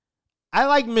 I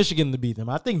like Michigan to beat them.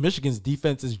 I think Michigan's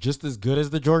defense is just as good as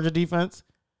the Georgia defense.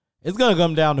 It's going to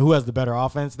come down to who has the better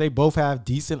offense. They both have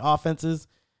decent offenses.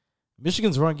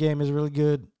 Michigan's run game is really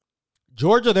good.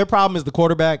 Georgia, their problem is the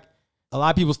quarterback. A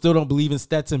lot of people still don't believe in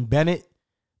Stetson Bennett.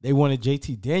 They wanted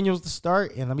JT Daniels to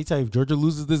start. And let me tell you, if Georgia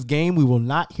loses this game, we will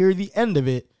not hear the end of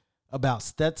it about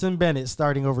Stetson Bennett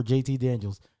starting over JT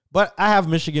Daniels. But I have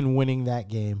Michigan winning that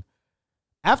game.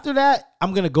 After that,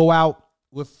 I'm going to go out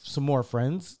with some more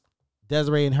friends,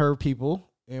 Desiree and her people,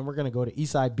 and we're going to go to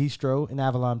Eastside Bistro in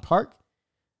Avalon Park.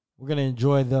 We're going to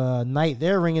enjoy the night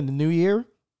there, ringing the new year.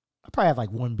 I'll probably have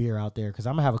like 1 beer out there because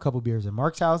I'm going to have a couple beers at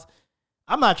Mark's house.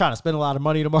 I'm not trying to spend a lot of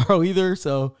money tomorrow either,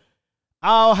 so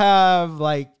I'll have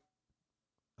I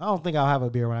don't think I'll have a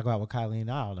beer when I go out with Kylene.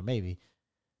 I don't know, maybe.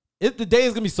 The day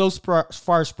is going to be so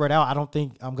far spread out, I don't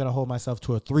think I'm going to hold myself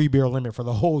to a 3-beer limit for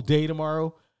the whole day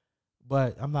tomorrow,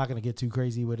 but I'm not going to get too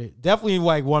crazy with it. Definitely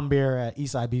like 1 beer at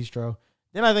Eastside Bistro.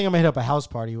 Then I think I'm going to hit up a house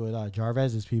party with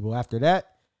Jarvez's people after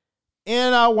that,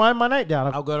 and I'll wind my night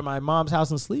down. I'll go to my mom's house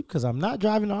and sleep because I'm not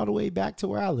driving all the way back to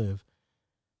where I live.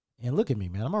 And look at me,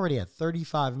 man. I'm already at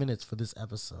 35 minutes for this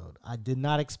episode. I did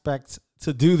not expect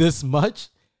to do this much.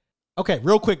 Okay,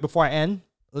 real quick before I end,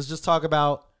 let's just talk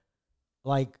about,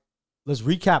 let's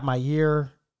recap my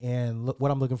year and what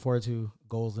I'm looking forward to,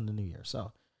 goals in the new year.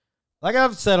 So, like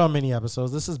I've said on many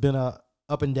episodes, this has been a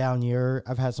up and down year.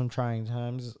 I've had some trying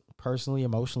times, personally,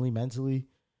 emotionally, mentally.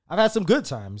 I've had some good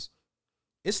times.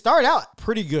 It started out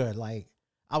pretty good. Like,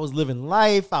 I was living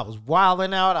life. I was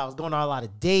wilding out. I was going on a lot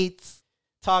of dates,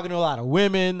 talking to a lot of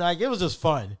women. Like, it was just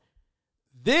fun.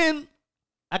 Then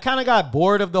I kind of got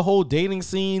bored of the whole dating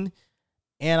scene,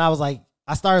 and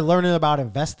I started learning about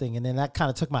investing, and then that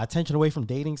kind of took my attention away from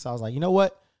dating. So I was like, you know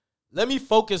what? Let me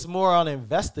focus more on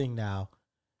investing now.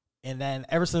 And then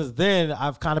ever since then,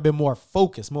 I've kind of been more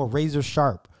focused, more razor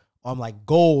sharp on like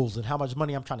goals and how much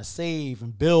money I'm trying to save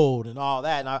and build and all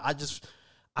that. And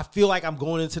I feel like I'm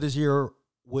going into this year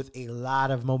with a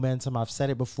lot of momentum. I've said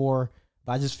it before,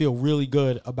 but I just feel really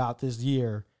good about this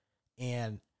year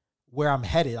and where I'm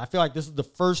headed. I feel like this is the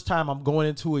first time I'm going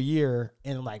into a year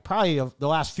in like probably the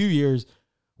last few years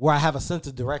where I have a sense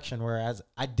of direction, whereas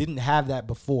I didn't have that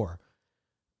before.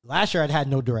 Last year, I'd had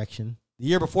no direction. The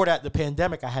year before that, the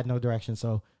pandemic, I had no direction.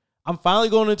 So I'm finally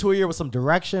going into a year with some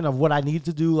direction of what I need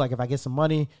to do. Like if I get some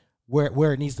money,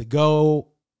 where it needs to go,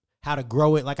 how to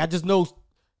grow it. Like I just know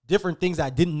different things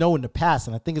I didn't know in the past,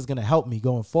 and I think it's going to help me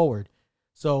going forward.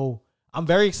 So I'm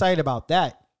very excited about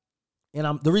that.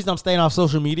 And the reason I'm staying off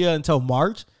social media until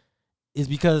March is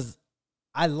because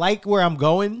I like where I'm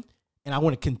going, and I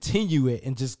want to continue it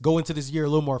and just go into this year a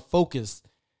little more focused.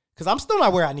 Because I'm still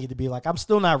not where I need to be. Like, I'm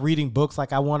still not reading books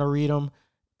like I want to read them.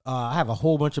 I have a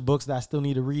whole bunch of books that I still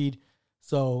need to read.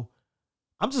 So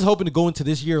I'm just hoping to go into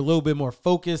this year a little bit more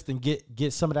focused and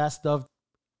get some of that stuff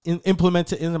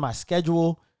implemented into my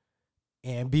schedule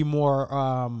and be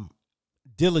more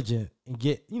diligent and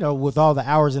get, with all the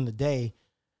hours in the day,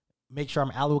 make sure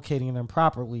I'm allocating them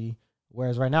properly.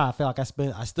 Whereas right now I feel like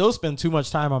I still spend too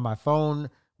much time on my phone,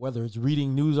 whether it's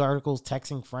reading news articles,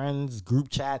 texting friends, group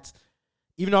chats.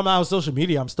 Even though I'm not on social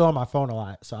media, I'm still on my phone a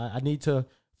lot. So I need to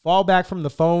fall back from the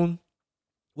phone,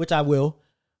 which I will.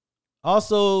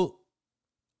 Also,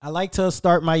 I like to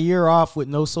start my year off with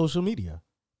no social media.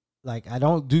 Like, I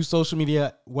don't do social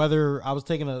media, whether I was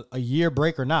taking a year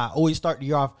break or not. I always start the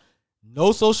year off,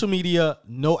 no social media,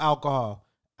 no alcohol.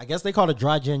 I guess they call it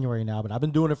dry January now, but I've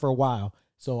been doing it for a while.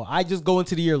 So I just go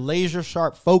into the year laser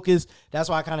sharp focus. That's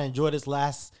why I kind of enjoy this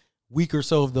last week or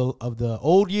so of the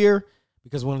old year,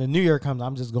 because when the new year comes,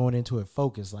 I'm just going into it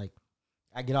focused. Like,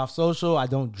 I get off social, I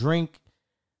don't drink.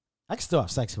 I can still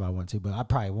have sex if I want to, but I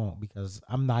probably won't because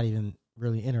I'm not even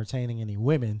really entertaining any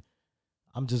women.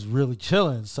 I'm just really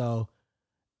chilling. So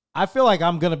I feel like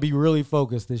I'm going to be really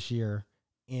focused this year,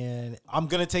 and I'm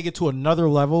going to take it to another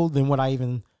level than what I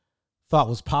even thought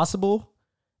was possible.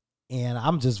 And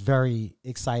I'm just very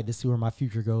excited to see where my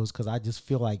future goes, because I just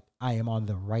feel like I am on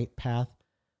the right path.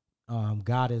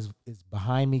 God is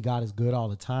behind me. God is good all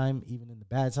the time, even in the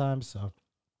bad times. So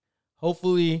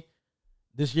hopefully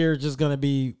this year is just going to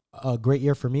be a great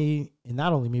year for me, and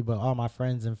not only me, but all my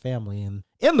friends and family and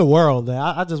in the world.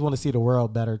 I just want to see the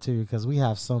world better too, because we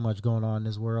have so much going on in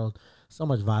this world, so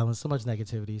much violence, so much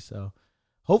negativity. So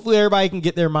hopefully everybody can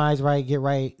get their minds right, get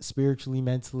right spiritually,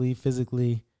 mentally,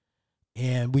 physically,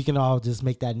 and we can all just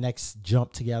make that next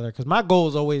jump together. Because my goal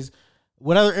is always,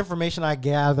 whatever information I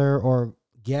gather or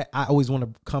get, I always want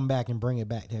to come back and bring it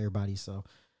back to everybody. So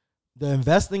the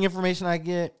investing information I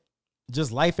get,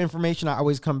 just life information, I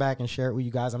always come back and share it with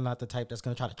you guys. I'm not the type that's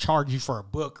going to try to charge you for a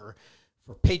book or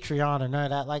for Patreon or none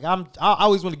of that. Like, I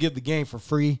always want to give the game for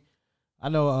free. I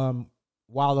know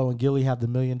Wallow and Gilly have the $1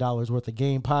 Million Worth of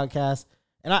Game podcast,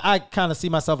 and I kind of see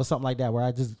myself as something like that, where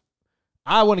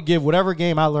I want to give whatever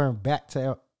game I learned back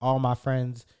to all my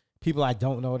friends, people I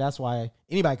don't know. That's why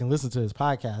anybody can listen to this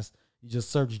podcast. You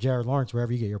just search Jared Lawrence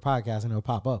wherever you get your podcast and it'll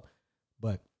pop up.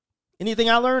 But anything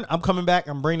I learned, I'm coming back.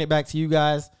 I'm bringing it back to you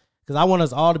guys, because I want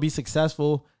us all to be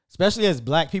successful, especially as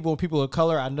black people and people of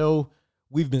color. I know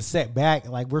we've been set back.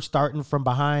 Like, we're starting from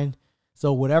behind.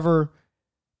 So whatever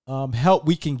help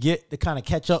we can get to kind of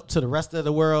catch up to the rest of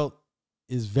the world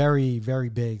is very, very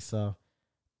big. So,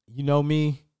 you know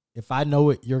me, if I know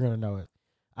it, you're going to know it.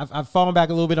 I've fallen back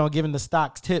a little bit on giving the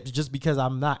stocks tips, just because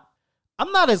I'm not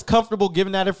as comfortable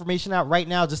giving that information out right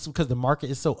now, just because the market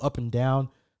is so up and down.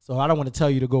 So I don't want to tell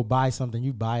you to go buy something.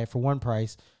 You buy it for one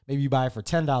price. Maybe you buy it for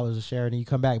 $10 a share, and then you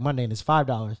come back Monday and it's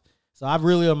 $5. So I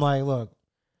really am like, look,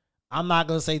 I'm not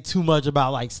going to say too much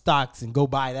about like stocks and go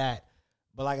buy that.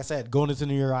 But like I said, going into the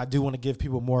new year, I do want to give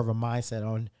people more of a mindset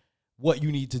on what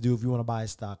you need to do if you want to buy a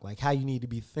stock, like how you need to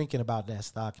be thinking about that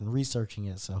stock and researching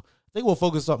it. So I think we'll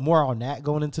focus up more on that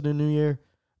going into the new year.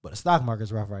 But the stock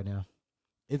market's rough right now.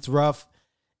 It's rough.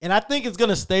 And I think it's going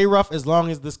to stay rough as long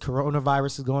as this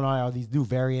coronavirus is going on, all these new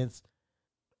variants.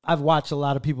 I've watched a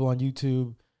lot of people on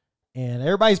YouTube, and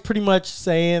everybody's pretty much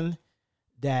saying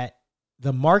that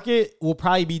the market will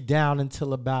probably be down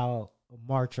until about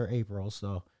March or April.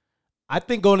 So I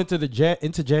think going into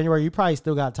January, you probably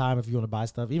still got time if you want to buy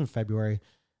stuff, even February.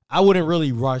 I wouldn't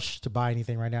really rush to buy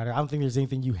anything right now. I don't think there's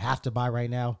anything you have to buy right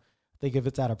now. I think if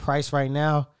it's at a price right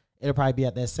now, it'll probably be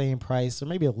at that same price, or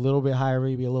maybe a little bit higher,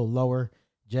 maybe a little lower,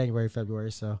 January,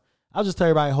 February. So I'll just tell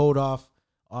everybody, hold off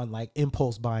on like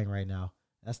impulse buying right now.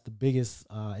 That's the biggest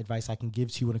advice I can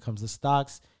give to you when it comes to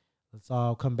stocks. Let's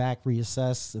all come back,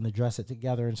 reassess, and address it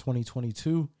together in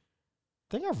 2022. I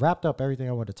think I've wrapped up everything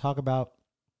I wanted to talk about.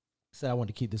 Said I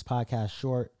wanted to keep this podcast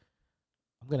short.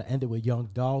 I'm going to end it with Young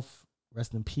Dolph.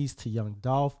 Rest in peace to Young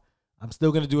Dolph. I'm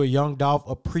still going to do a Young Dolph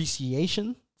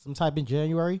appreciation sometime in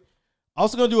January.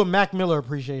 Also going to do a Mac Miller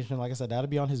appreciation. Like I said, that'll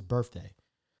be on his birthday.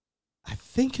 I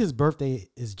think his birthday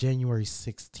is January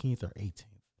 16th or 18th.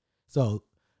 So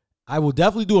I will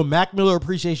definitely do a Mac Miller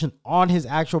appreciation on his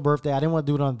actual birthday. I didn't want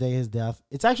to do it on the day of his death.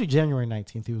 It's actually January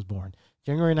 19th he was born.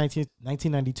 January 19th,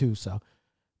 1992. So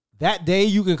that day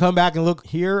you can come back and look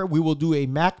here. We will do a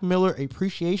Mac Miller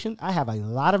appreciation. I have a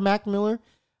lot of Mac Miller.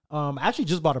 I actually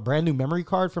just bought a brand new memory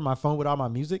card for my phone with all my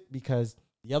music because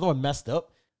the other one messed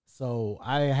up. So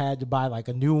I had to buy like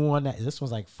a new one. This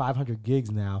one's like 500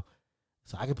 gigs now.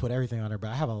 So I could put everything on there,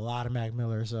 but I have a lot of Mac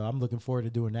Miller, so I'm looking forward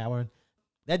to doing that one.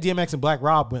 That DMX and Black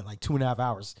Rob went like 2.5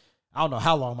 hours. I don't know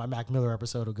how long my Mac Miller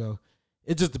episode will go.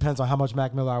 It just depends on how much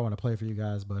Mac Miller I want to play for you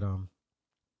guys. But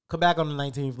come back on the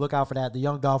 19th. Look out for that. The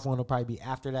Young Dolph one will probably be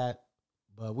after that.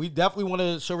 But we definitely want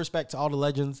to show respect to all the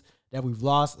legends that we've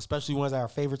lost, especially ones that are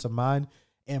favorites of mine.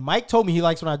 And Mike told me he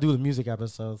likes when I do the music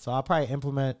episode, so I'll probably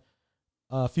implement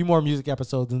a few more music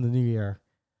episodes in the new year.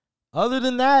 Other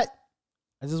than that,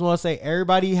 I just want to say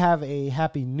everybody have a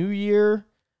happy new year.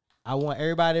 I want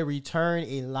everybody to return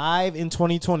alive in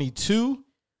 2022.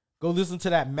 Go listen to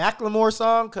that Macklemore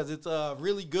song because it's a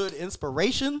really good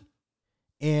inspiration.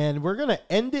 And we're going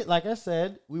to end it, like I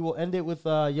said, we will end it with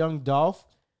Young Dolph.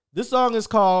 This song is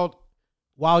called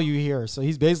While You Here. So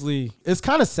he's basically, it's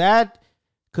kind of sad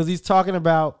because he's talking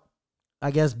about,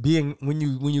 I guess, being when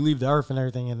you leave the earth and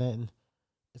everything. And then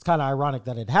it's kind of ironic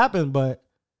that it happened, but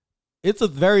it's a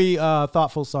very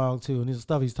thoughtful song too. And the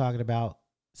stuff he's talking about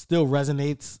still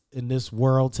resonates in this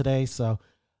world today. So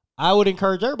I would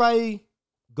encourage everybody,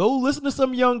 go listen to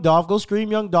some Young Dolph. Go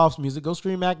stream Young Dolph's music. Go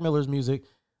stream Mac Miller's music.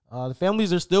 The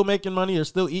families are still making money. They're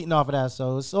still eating off of that.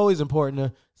 So it's always important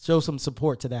to show some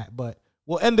support to that. But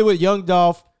we'll end it with Young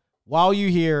Dolph. While You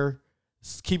Here,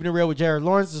 keeping it real with Jared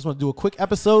Lawrence. Just want to do a quick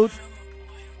episode.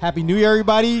 Happy New Year,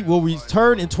 everybody. We'll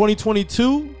return in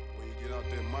 2022.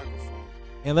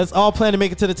 And let's all plan to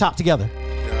make it to the top together. Yeah,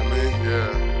 I mean,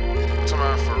 yeah.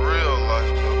 Talking for real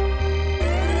life, though.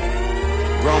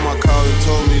 Grandma called and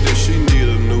told me that she need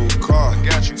a new car.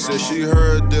 Got you, said she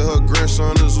heard that her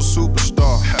grandson is a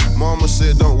superstar. Mama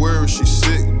said don't worry, she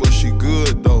sick, but she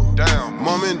good though. Damn.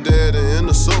 Mom and dad are in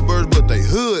the suburbs, but they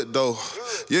hood though.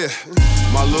 Yeah,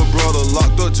 my little brother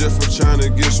locked up just for trying to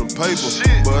get some paper.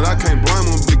 But I can't blame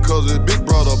him because his big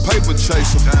brother paper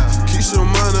chaser. Keep some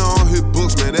money on his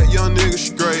books, man, that young nigga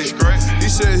straight. He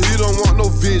said he don't want no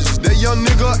visions, that young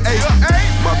nigga ate.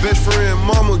 My best friend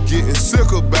mama getting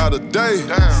sick about a day.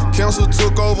 Cancer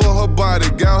took over her body,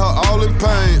 got her all in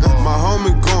pain. My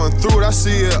homie going through it, I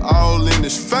see it all in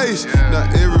his face. Now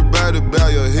everybody bow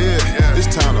your head, it's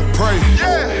time to pray.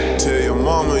 Tell your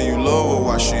mama you love her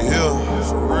while she here.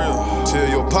 For real. Tell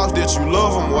your pops that you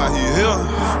love him while he here.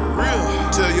 For real.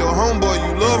 Tell your homeboy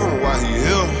you love him while he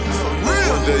here. For real.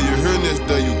 One day you here, next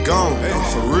day you gone.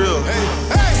 For real.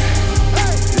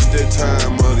 It's that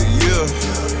time of the year.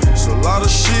 It's a lot of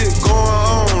shit going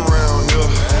on around here.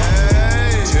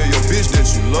 Tell your bitch that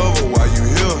you love her while you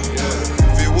here.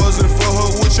 If it wasn't for her,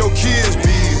 would your kids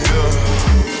be here?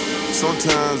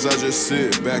 Sometimes I just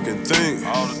sit back and think.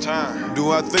 All the time. Do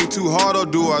I think too hard or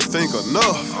do I think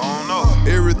enough? I don't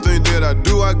know. Everything that I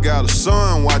do, I got a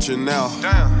son watching now.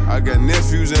 Damn. I got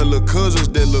nephews and little cousins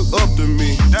that look up to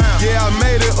me. Damn. Yeah, I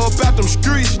made it up out them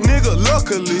streets, nigga,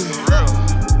 luckily.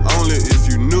 Only if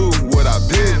you knew what I've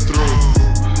been through.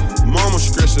 Mama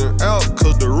stressing out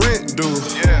cause the rent due.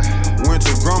 Yeah. Went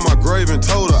to grandma's grave and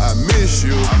told her I miss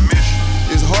you. I miss you.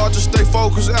 It's hard to stay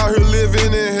focused out here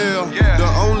living in hell. Yeah. The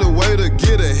only way to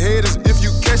get ahead is if you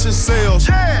catching sales.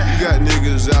 Yeah. You got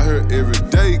niggas out here every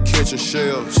day catching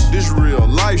shells. This real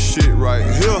life shit right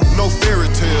here, no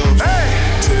fairy tale.